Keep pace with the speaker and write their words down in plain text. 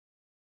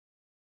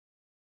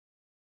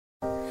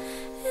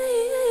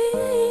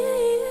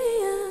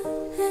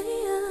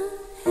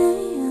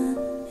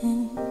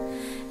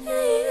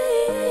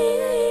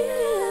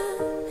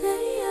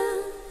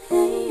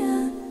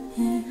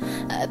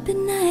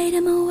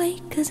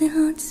awake 'cause it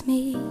haunts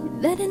me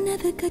that I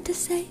never got to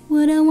say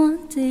what I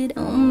wanted.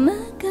 Oh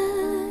my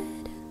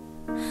God,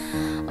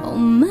 oh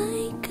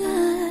my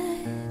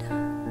God,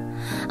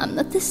 I'm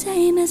not the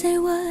same as I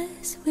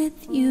was with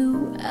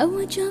you. I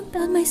would jump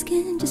out my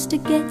skin just to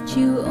get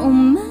you. Oh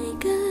my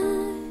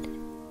God,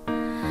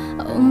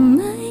 oh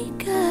my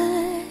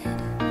God,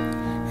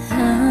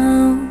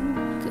 how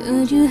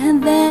could you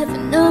have ever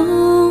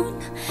known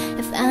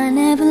if I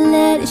never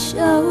let it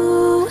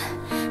show?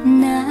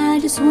 Now I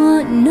just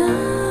want to know.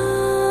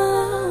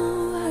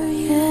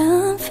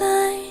 Yeah, I'm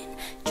fine.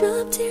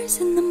 Drop tears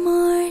in the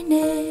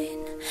morning,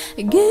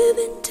 give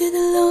in to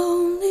the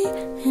lonely,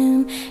 and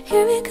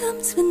here it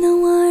comes with no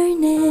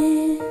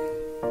warning.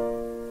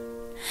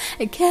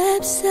 I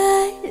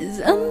capsize,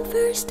 I'm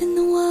first in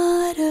the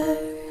water,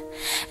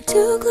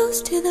 too close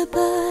to the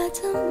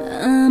bottom.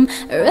 I'm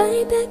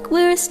right back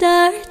where I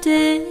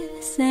started.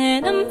 Said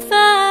I'm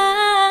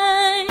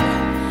fine.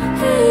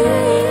 Hey,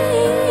 hey,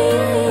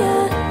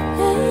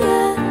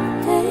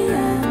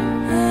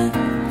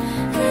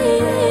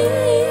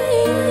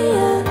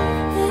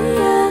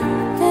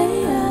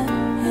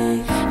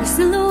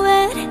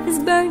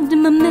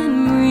 my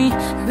memory,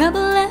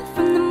 rebel left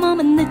from the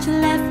moment that you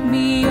left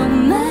me. Oh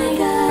my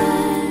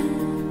God,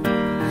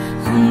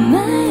 oh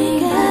my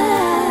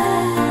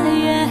God,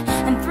 yeah.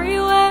 And 3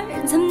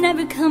 words have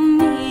never come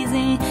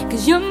easy,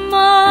 'cause you're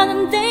more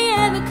than they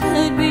ever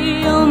could be.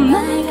 Oh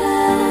my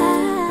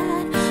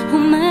God,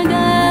 oh my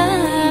God.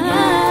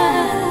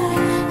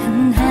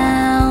 And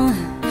how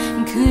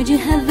could you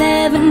have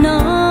ever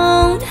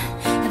known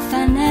if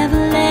I never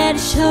let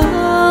it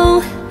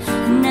show?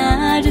 And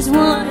I just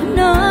want to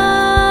know.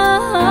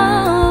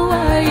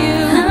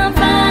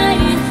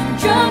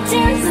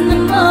 Tears in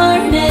the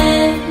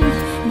morning,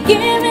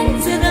 giving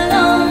to the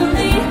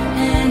lonely,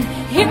 and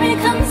here it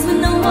comes with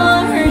no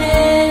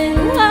warning.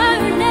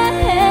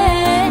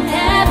 Warning,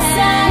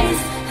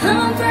 capsize,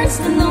 I'm first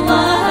in the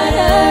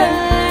water,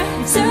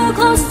 too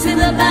close to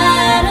the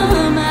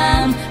bottom.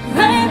 I'm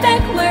right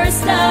back where I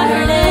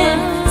started.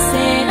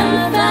 Said I'm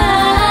fine.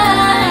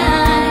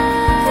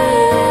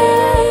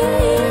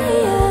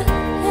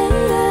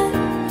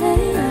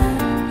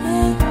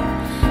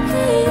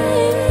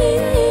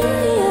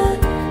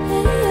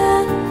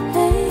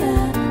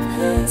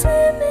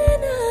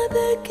 Swimming up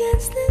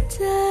against the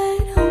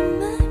tide, oh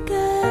my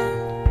God.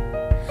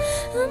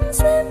 I'm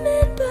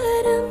swimming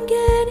but I'm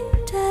getting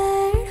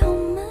tired, oh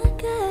my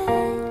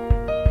God.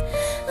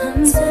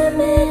 I'm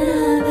swimming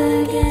up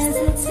against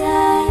the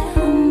tide,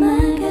 oh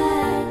my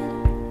God.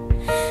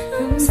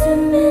 I'm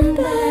swimming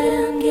but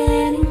I'm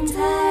getting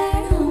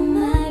tired, oh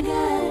my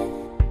God.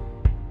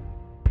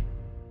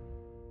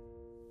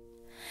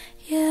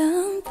 Yeah,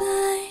 I'm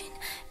fine.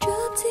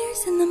 Drop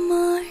tears in the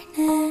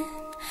morning,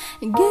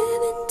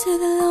 give in to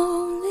the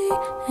lonely,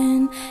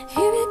 and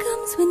here it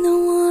comes with no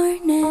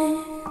warning.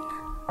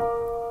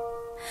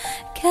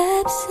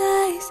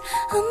 Capsize,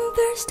 I'm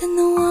first in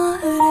the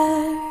water,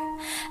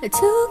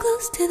 too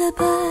close to the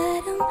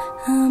bottom.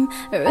 I'm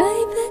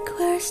right back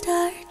where I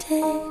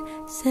started.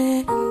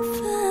 Said I'm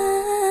fine.